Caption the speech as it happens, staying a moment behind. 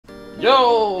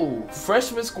Yo,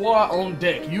 freshman squad on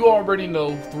deck. You already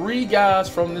know 3 guys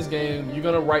from this game. You're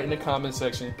gonna write in the comment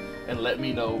section and let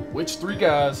me know which 3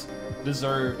 guys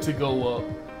deserve to go up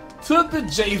to the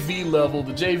JV level.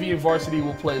 The JV and varsity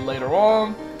will play later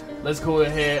on. Let's go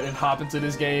ahead and hop into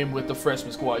this game with the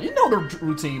freshman squad. You know the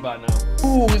routine by now.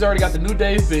 Ooh, he's already got the new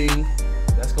Dave Bing.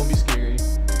 That's gonna be scary.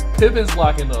 Pippin's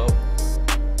locking up.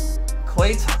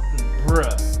 Clay Thompson,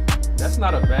 bruh. That's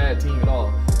not a bad team at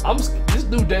all. This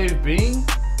dude Dave Bing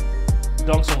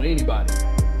dunks on anybody.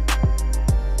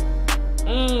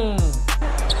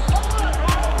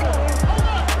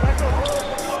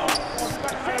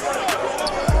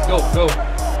 Go.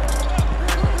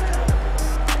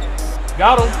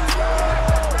 Got him.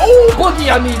 Oh, Boogie,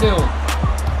 I need him.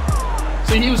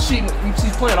 See, he was cheating.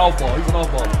 He's playing off ball. He's an off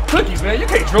ball. Cookies, man. You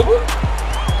can't dribble.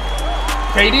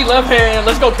 KD left hand.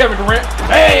 Let's go, Kevin Durant.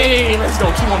 Hey, let's go.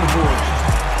 2 on the board.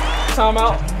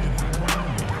 Timeout.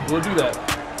 We'll do that.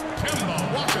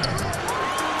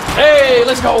 Hey,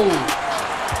 let's go.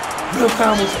 Good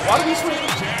combos. Why did he switch?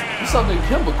 He's something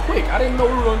Kimba quick. I didn't know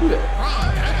we were going to do that.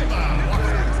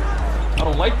 I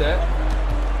don't like that.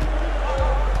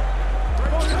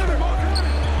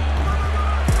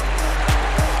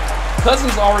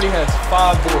 Cousins already has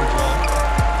 5 boards, man.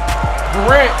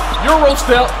 Durant, Euro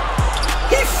step.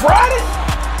 He fried it.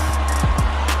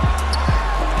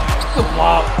 Good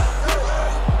block.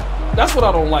 That's what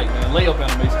I don't like, man. Layup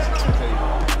animations in 2K.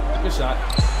 Good shot.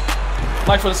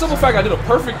 Like, for the simple fact I did a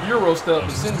perfect Euro step,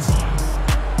 but since you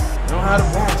don't have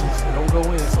the badges, they don't go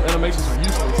in. So animations are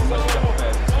useless unless you got the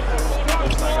badges.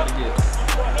 That's what I gotta get.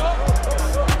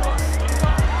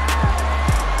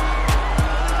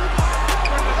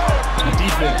 The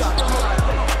defense.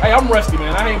 Hey, I'm rusty,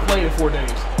 man. I ain't played in 4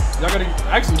 days. Y'all gotta,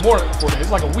 actually more than 4 days.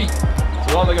 It's like a week.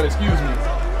 So y'all gotta excuse me.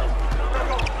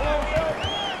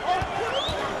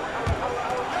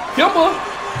 Kimba.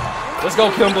 Let's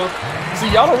go, Kimba. See,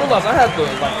 y'all don't realize I had the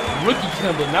rookie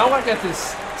Kimba. Now I got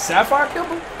this Sapphire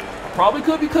Kimba. Probably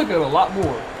could be cooking a lot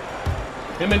more.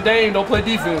 Him and Dame don't play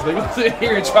defense. They gonna sit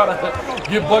here and try to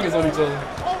get buckets on each other.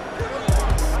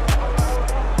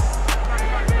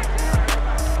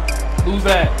 Lose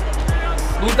that.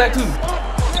 Lose that too.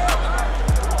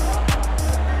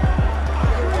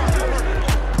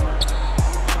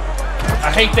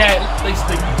 I hate that. They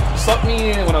sucked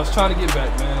me in when I was trying to get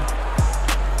back, man.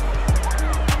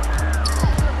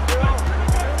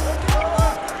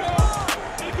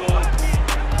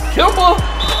 Kimba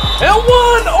and 1.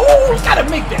 Oh, he's gotta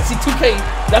make that. See, 2K,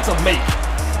 that's a make.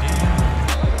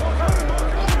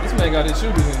 This man got his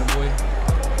shooters in, boy.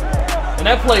 And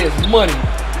that play is money.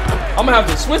 I'm gonna have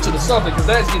to switch it to something because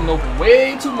that's getting open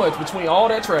way too much between all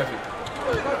that traffic.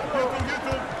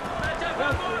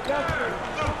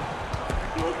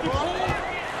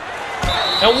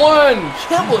 And 1.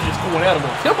 Kimba is going at him.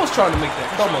 Kimba's trying to make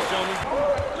that come up.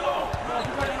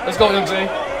 Let's go, MJ.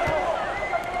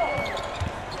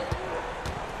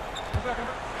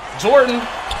 Jordan,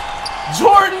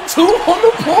 2 on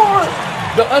the board.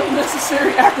 The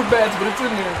unnecessary acrobats, but it's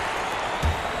in there.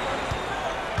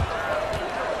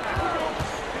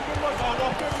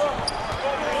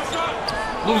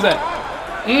 Lose that.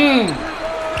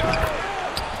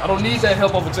 I don't need that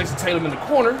help over Jason Tatum in the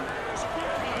corner.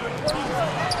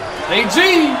 AG,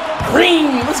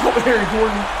 Green. Let's go, Harry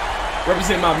Gordon.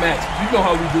 Represent my match. You know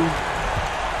how we do.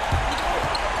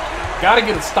 Gotta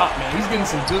get a stop, man. He's getting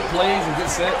some good plays and good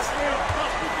sets.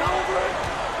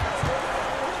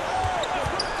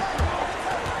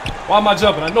 Why am I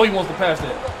jumping? I know he wants to pass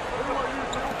that.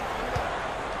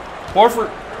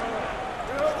 Horford.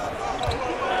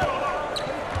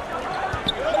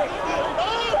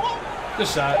 Good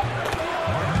shot.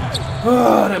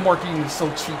 Oh, that Marquis is so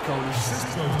cheat codish.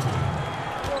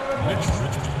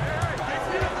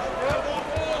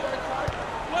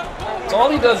 So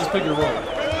all he does is pick and roll.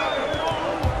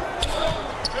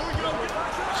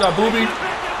 Shot Booby.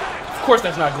 Of course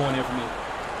that's not going in for me.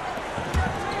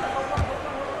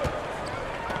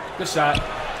 Good shot.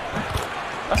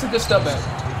 That's a good step back.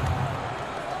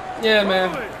 Yeah,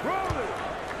 man.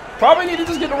 Probably need to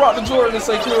just get the rock to Jordan and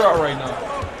say clear out right now.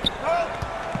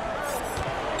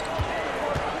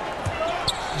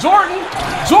 Jordan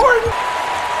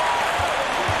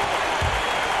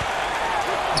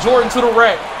to the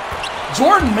rack.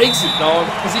 Jordan makes it, dog,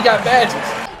 because he got badges.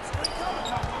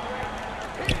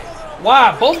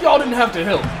 Why? Both of y'all didn't have to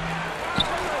help.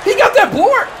 He got that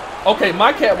board. Okay,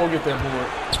 my cat won't get that board.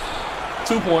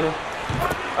 2-pointer.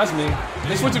 That's me.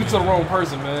 They switching it to the wrong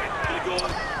person, man.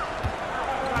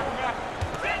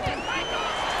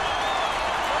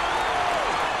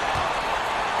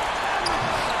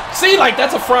 See, like,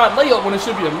 that's a fried layup when it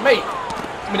should be a make.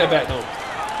 Give me that back though.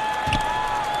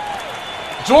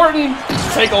 Jordan,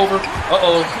 take over.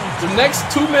 Uh-oh. The next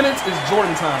 2 minutes is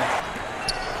Jordan time.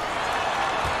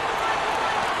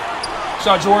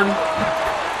 Shot Jordan.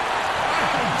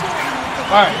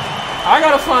 All right. I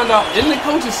got to find out in the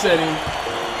coach's setting,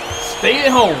 stay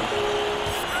at home.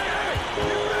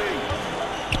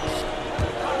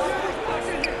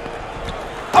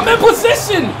 I'm in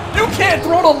position. You can't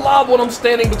throw the lob when I'm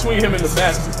standing between him and the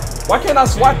basket. Why can't I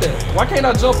swat that? Why can't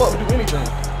I jump up and do anything?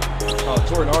 Oh,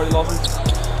 Jordan already lost it.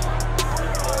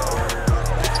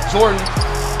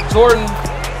 Jordan,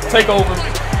 take over.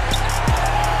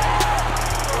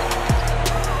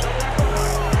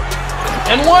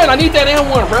 And one, I need that and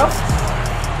one, ref.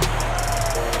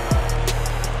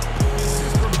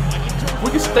 We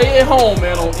can stay at home,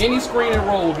 man, on any screen and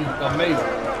roll would be amazing.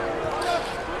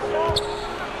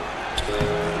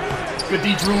 Good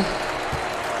D, Drew.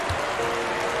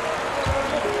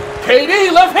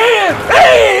 KD, left hand.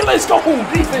 Hey, let's go,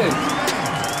 defense.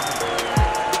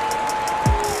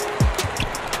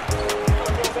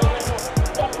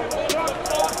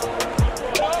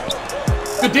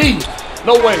 Good D.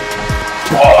 No way.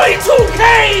 Boy, 2K!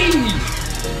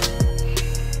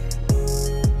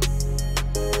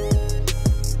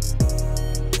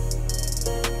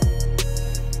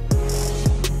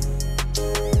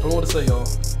 I don't know what to say, y'all.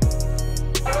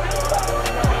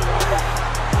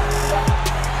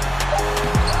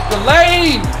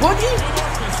 Delay! Boogie!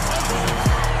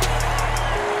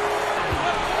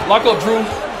 Lock up, Drew.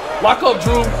 Lock up,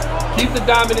 Drew. Keep the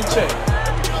diamond in check.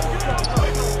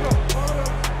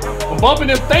 I'm bumping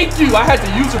him. Thank you. I had to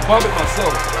use or bump it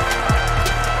myself.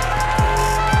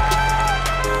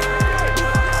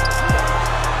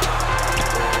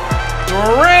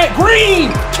 Durant.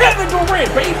 Green. Kevin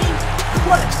Durant, baby.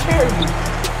 Let's carry me.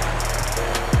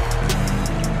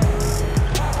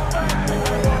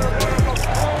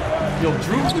 Yo,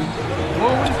 Drew is doing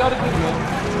what he's got to do, man.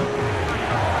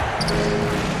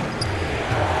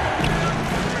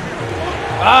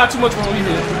 Ah, too much room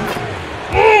here.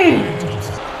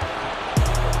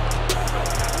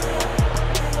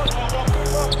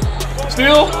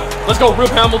 Still, let's go, Rip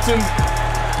Hamilton.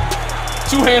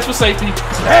 2 hands for safety.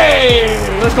 Hey,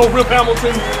 let's go, Rip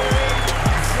Hamilton.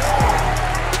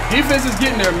 Defense is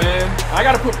getting there, man. I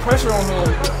got to put pressure on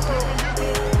him.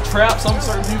 Trap some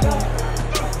certain people.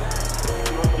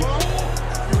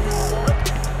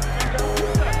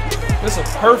 It's a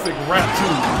perfect route,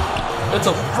 too. It's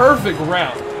a perfect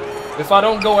route. If I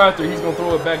don't go after, he's going to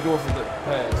throw it back door for the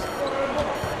pass.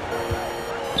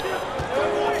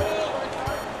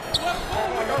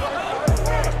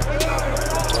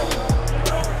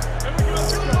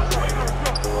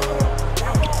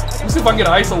 Let's see if I can get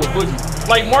an ISO with Boogie.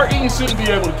 Like, Mark Eaton shouldn't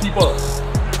be able to keep up.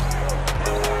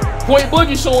 Point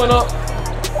Boogie showing up.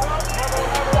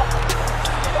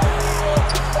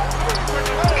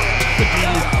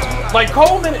 Like,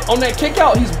 Coleman, on that kick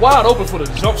out, he's wide open for the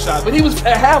jump shot. But he was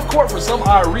at half court for some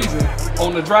odd reason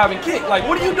on the driving kick. Like,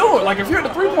 what are you doing? Like, if you're at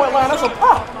the three-point line, that's a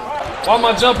pop. Why am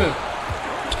I jumping?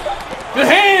 Good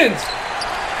hands!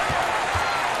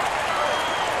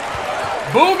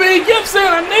 Boobie Gibson,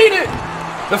 I need it!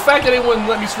 The fact that they wouldn't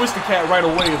let me switch the cat right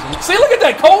away is... See, look at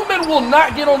that. Coleman will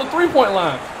not get on the three-point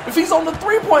line. If he's on the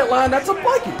three-point line, that's a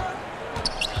bucket.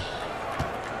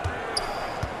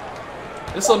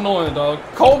 It's annoying, dog.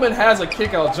 Coleman has a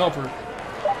kick-out jumper.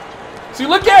 See,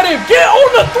 look at him. Get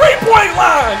on the three-point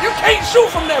line. You can't shoot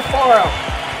from that far out.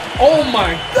 Oh,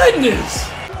 my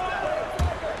goodness.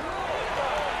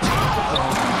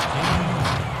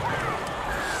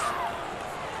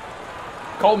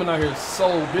 Coleman out here is so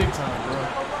big time, bro.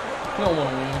 He don't want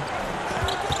to win.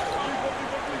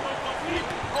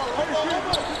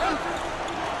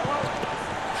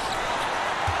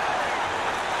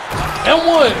 And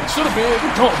one. Should have been.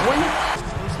 Good dunk, boy.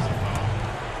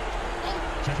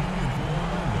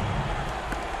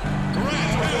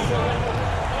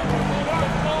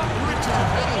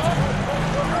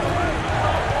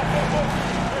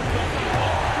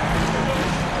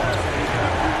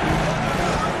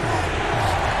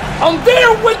 I'm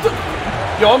there with the...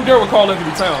 Yo, I'm there with Karl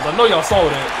Anthony Towns. I know y'all saw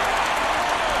that.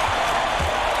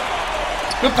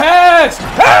 Good pass.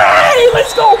 Hey,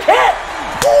 let's go, Cat.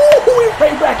 Ooh, we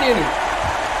right back in it.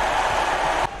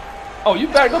 Oh, you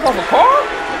backed up off a car?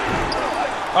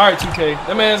 All right, 2K.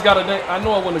 That man's got a... I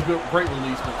know it wasn't a good, great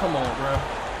release, but come on, bro.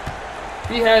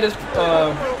 He had his...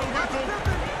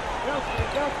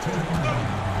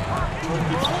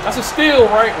 That's a steal,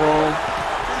 right? Wrong.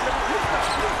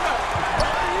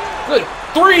 Good.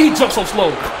 3, he jumped so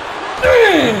slow.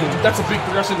 Damn, that's a big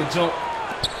three. I shouldn't have jumped.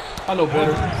 I know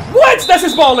better. What? That's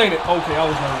his ball, ain't it? Okay, I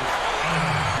was nervous.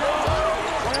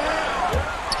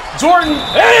 Jordan,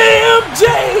 MJ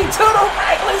to the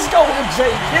right. Let's go,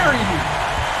 MJ. Carry me.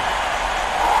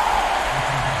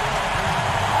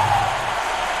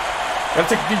 Gotta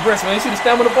take a deep breath, man. You see the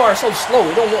stamina bar is so slow.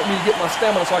 They don't want me to get my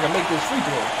stamina so I can make this free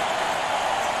throw.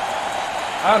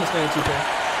 I understand, 2K.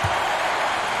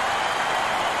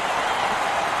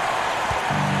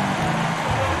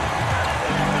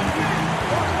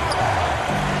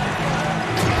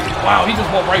 Wow, he just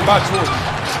walked right by Jordan.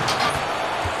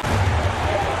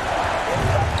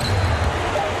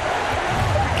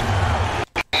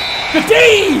 Good D!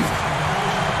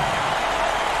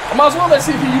 I might as well let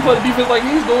CPU play the defense like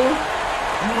he's doing.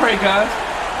 All right, guys.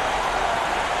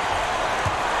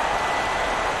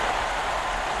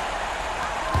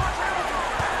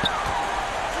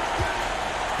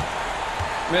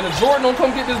 Man, if Jordan don't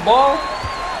come get this ball,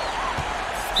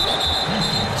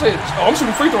 say, oh, I'm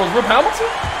shooting free throws. Rip Hamilton?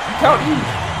 You count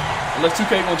these. Unless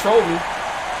 2K gonna troll me.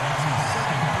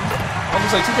 I'm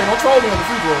gonna say 2K don't troll me on the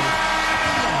free throws.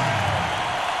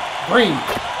 Green.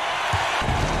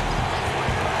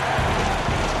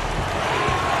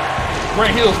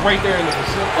 Grant Hill's right there in the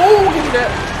facility. Oh, give me that.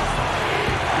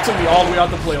 It took me all the way out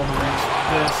to play on the reach.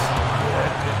 Yes.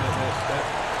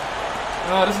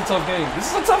 Oh, this is a tough game.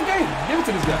 This is a tough game. Give it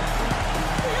to this guy.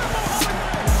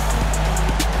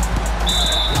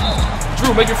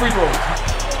 Drew, make your free throws.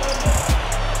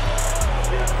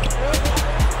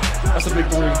 That's a big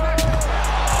three.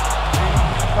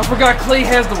 I forgot Clay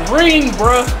has the ring,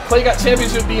 bruh. Clay got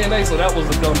championship DNA, so that was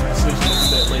a dumb decision to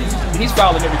do that late. He's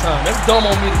fouling every time. That's dumb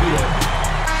on me to do that.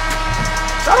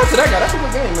 Shout out to that guy. That's a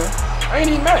good game, man. I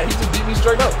ain't even mad. He just beat me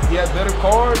straight up. He had better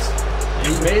cards, and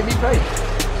he made me pay.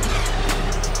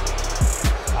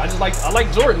 I like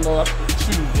Jordan though.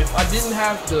 Shoot, if I didn't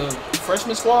have the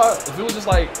freshman squad, if it was just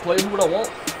like play who would I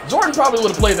want, Jordan probably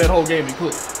would have played that whole game. He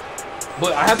could,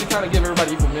 but I have to kind of give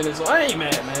everybody equal minutes, so I ain't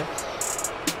mad, man.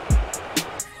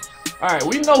 All right,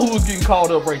 we know who was getting called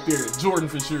up right there. Jordan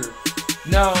for sure.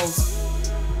 Now,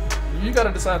 you got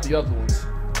to decide the other ones.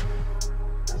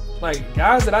 Like,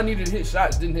 guys that I needed to hit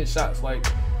shots didn't hit shots. Like,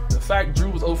 the fact Drew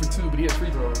was 0 for 2, but he had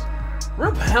free throws.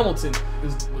 Rip Hamilton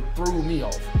is what threw me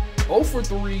off. 0 for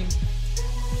 3.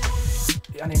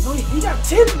 I didn't know he got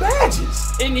 10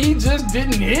 badges, and he just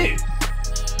didn't hit.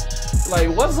 Like,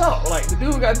 what's up? Like, the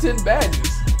dude got 10 badges,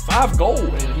 5 gold,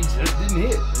 and he just didn't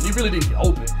hit. And he really didn't get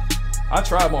open. I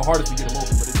tried my hardest to get him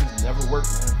open, but it just never worked,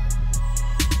 man.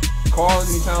 Carl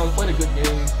Anthony Towns played a good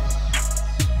game.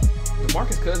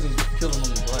 DeMarcus Cousins was killing on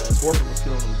the glass. Horford was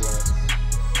killing on the glass.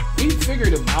 We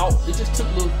figured him out. It just took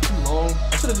a little too long.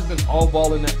 I should have just been all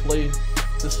ball in that play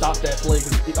to stop that play,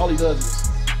 because all he does is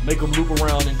make him loop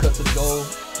around and cut to the goal.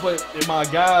 But my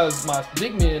guys, my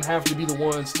big men, have to be the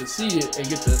ones to see it and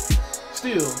get the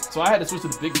steal. So I had to switch to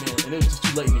the big men, and it was just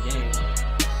too late in the game.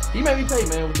 He made me pay,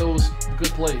 man, with those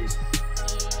good plays.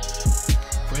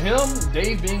 For him,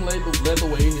 Dave being led the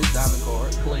way in his diamond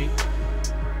card, Clay.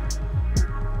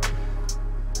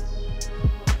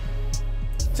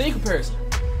 Team comparison.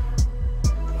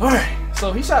 All right,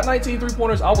 so he shot 19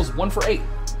 3-pointers. I was 1 for 8.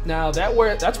 Now that's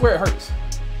where it hurts.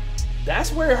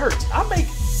 That's where it hurts. I make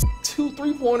 2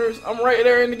 3-pointers. I'm right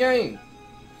there in the game,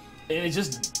 and it's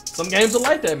just some games are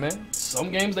like that, man.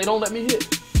 Some games they don't let me hit.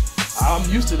 I'm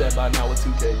used to that by now with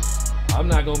 2K. I'm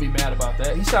not gonna be mad about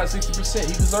that. He shot 60%.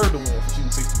 He deserved to win for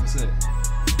shooting 60%.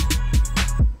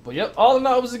 But yep, all in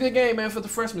all, it was a good game, man, for the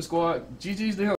freshman squad. GG's to him.